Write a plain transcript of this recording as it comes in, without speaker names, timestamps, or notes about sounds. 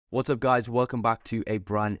What's up guys, welcome back to a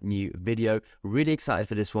brand new video. Really excited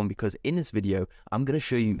for this one because in this video, I'm going to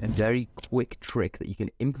show you a very quick trick that you can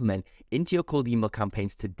implement into your cold email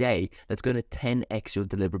campaigns today that's going to 10x your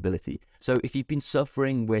deliverability. So if you've been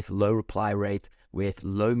suffering with low reply rates, with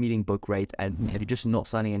low meeting book rates, and you're just not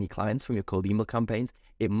signing any clients from your cold email campaigns,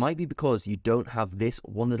 it might be because you don't have this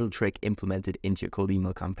one little trick implemented into your cold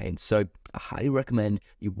email campaigns. So I highly recommend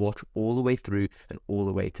you watch all the way through and all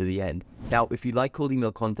the way to the end. Now, if you like cold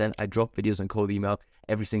email content, I drop videos on cold email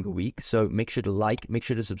every single week. So make sure to like, make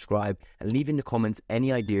sure to subscribe, and leave in the comments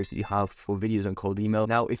any ideas that you have for videos on cold email.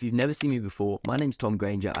 Now, if you've never seen me before, my name's Tom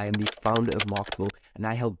Granger. I am the founder of Marketable, and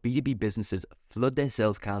I help B2B businesses flood their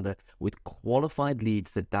sales calendar with qualified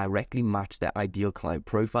leads that directly match their ideal client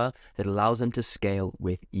profile that allows them to scale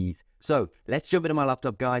with ease. So let's jump into my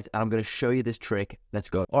laptop, guys, and I'm going to show you this trick. Let's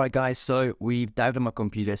go. All right, guys, so we've dived on my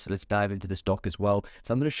computer, so let's dive into the stock as well.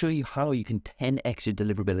 So I'm going to show you how you can 10x your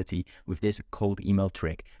deliverability with this cold email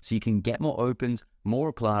trick. So you can get more opens, more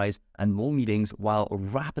replies, and more meetings while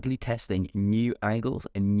rapidly testing new angles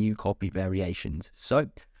and new copy variations. So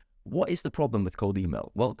what is the problem with cold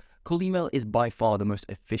email? Well, cold email is by far the most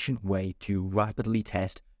efficient way to rapidly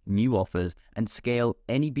test new offers and scale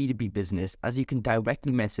any B2B business, as you can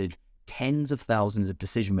directly message tens of thousands of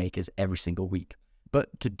decision makers every single week.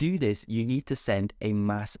 But to do this, you need to send a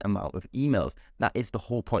mass amount of emails. That is the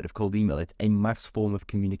whole point of cold email. It's a mass form of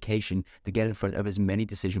communication to get in front of as many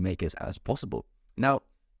decision makers as possible. Now,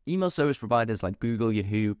 email service providers like Google,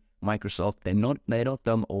 Yahoo, Microsoft, they're not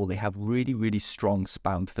dumb, or they have really strong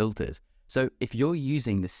spam filters. So if you're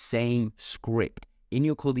using the same script in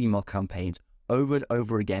your cold email campaigns over and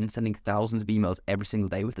over again, sending thousands of emails every single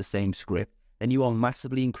day with the same script, then you are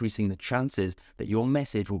massively increasing the chances that your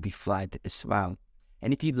message will be flagged as spam.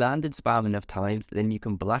 And if you land in spam enough times, then you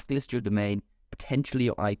can blacklist your domain, potentially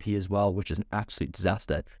your IP as well, which is an absolute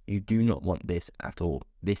disaster. You do not want this at all.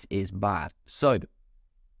 This is bad. So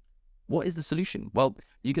what is the solution? Well,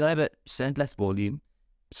 you can either send less volume,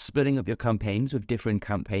 splitting up your campaigns with different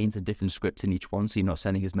campaigns and different scripts in each one, so you're not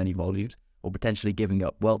sending as many volumes, or potentially giving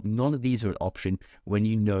up. Well, none of these are an option when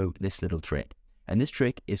you know this little trick. And this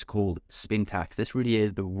trick is called spin tax. This really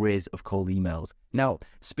is the Riz of cold emails. Now,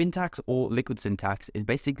 spin tax or liquid syntax is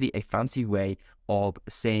basically a fancy way of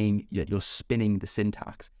saying that you're spinning the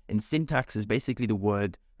syntax. And syntax is basically the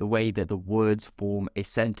way that the words form a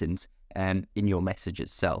sentence in your message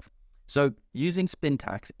itself. So using spin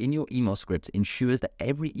tax in your email scripts ensures that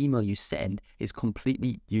every email you send is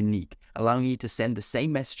completely unique, allowing you to send the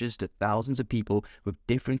same messages to thousands of people with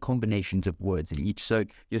different combinations of words in each. So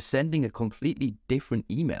you're sending a completely different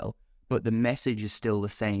email, but the message is still the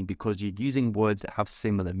same because you're using words that have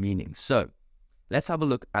similar meanings. So let's have a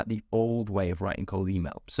look at the old way of writing cold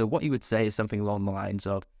email. So what you would say is something along the lines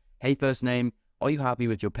of, hey, first name, are you happy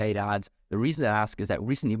with your paid ads? The reason I ask is that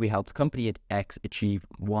recently we helped company X achieve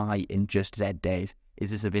Y in just Z days. Is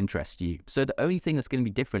this of interest to you? So the only thing that's going to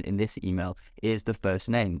be different in this email is the first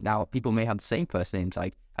name. Now, people may have the same first names,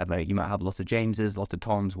 like, I don't know, you might have lots of Jameses, lots of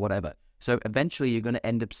Toms, whatever. So eventually you're going to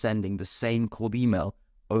end up sending the same cold email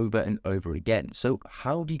over and over again. So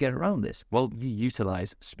how do you get around this? Well, you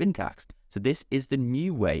utilize spin tax. So this is the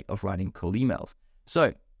new way of writing cold emails.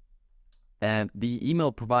 So the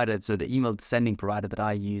email provider, so the email sending provider that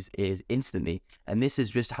I use is Instantly, and this is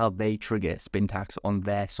just how they trigger spin tax on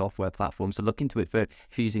their software platform. So look into it for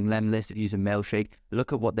if you're using Lemlist, if you're using Mailshake,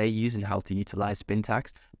 look at what they use and how to utilize spin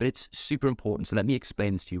tax, but it's super important. So let me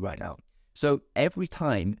explain this to you right now. So every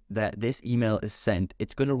time that this email is sent,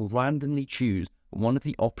 it's going to randomly choose one of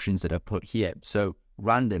the options that I've put here. So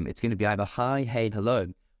random, it's going to be either hi, hey, hello.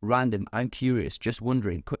 Random, I'm curious, just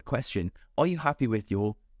wondering, quick question, are you happy with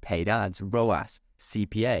your paid ads, ROAS,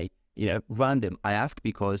 CPA? You know, random, I ask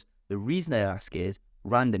because the reason I ask is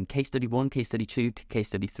random, case study 1, case study 2, case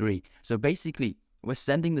study 3. So basically, we're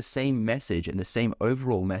sending the same message and the same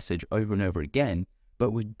overall message over and over again,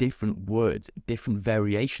 but with different words, different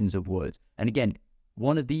variations of words. And again,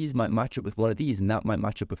 one of these might match up with one of these, and that might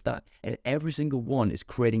match up with that. And every single one is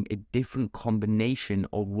creating a different combination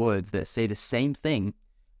of words that say the same thing,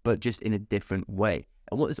 but just in a different way.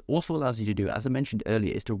 And what this also allows you to do, as I mentioned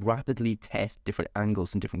earlier, is to rapidly test different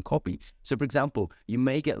angles and different copy. So for example, you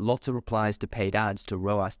may get lots of replies to paid ads, to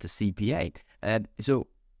ROAS, to CPA. So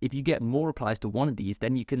if you get more replies to one of these,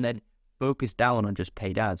 then you can then focus down on just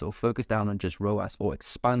paid ads, or focus down on just ROAS, or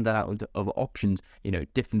expand that out into other options, you know,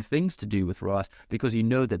 different things to do with ROAS, because you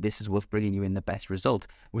know that this is what's bringing you in the best result.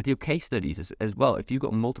 With your case studies as well, if you've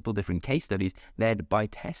got multiple different case studies, then by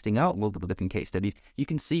testing out multiple different case studies, you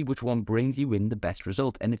can see which one brings you in the best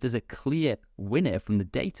result. And if there's a clear winner from the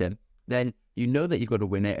data, then you know that you've got a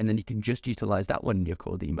winner, and then you can just utilize that one in your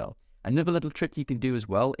cold email. Another little trick you can do as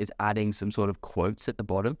well is adding some sort of quotes at the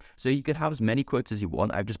bottom. So you could have as many quotes as you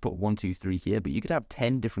want. I've just put 1, 2, 3 here, but you could have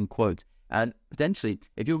 10 different quotes. And potentially,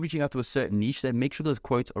 if you're reaching out to a certain niche, then make sure those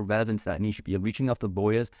quotes are relevant to that niche. If you're reaching out to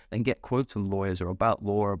lawyers, then get quotes from lawyers or about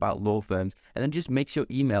law or about law firms, and then just makes your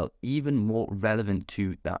email even more relevant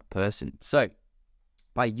to that person. So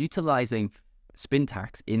by utilizing spin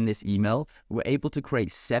tax in this email, we're able to create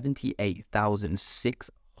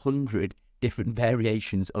 78,600 different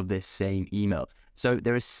variations of this same email. So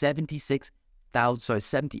there are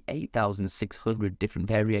 78,600 different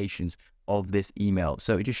variations of this email.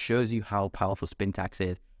 So it just shows you how powerful spin tax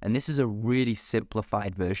is. And this is a really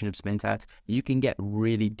simplified version of spin tax. You can get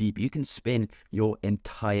really deep. You can spin your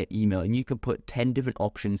entire email, and you can put 10 different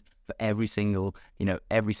options for every single,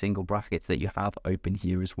 every single brackets that you have open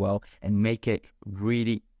here as well, and make it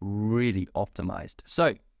really, really optimized.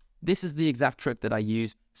 So this is the exact trick that I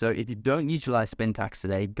use. So if you don't utilize spin tax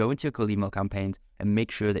today, go into your cold email campaigns and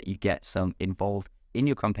make sure that you get some involved in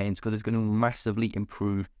your campaigns, because it's going to massively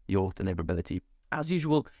improve your deliverability. As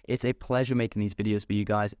usual, it's a pleasure making these videos for you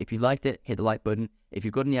guys. If you liked it, hit the like button. If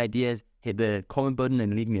you've got any ideas, hit the comment button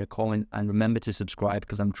and leave me a comment. And remember to subscribe,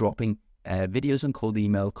 because I'm dropping videos on cold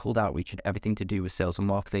email, cold outreach, and everything to do with sales and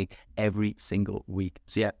marketing every single week.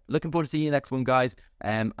 So yeah, looking forward to seeing you next one, guys.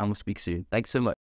 And we'll speak soon. Thanks so much.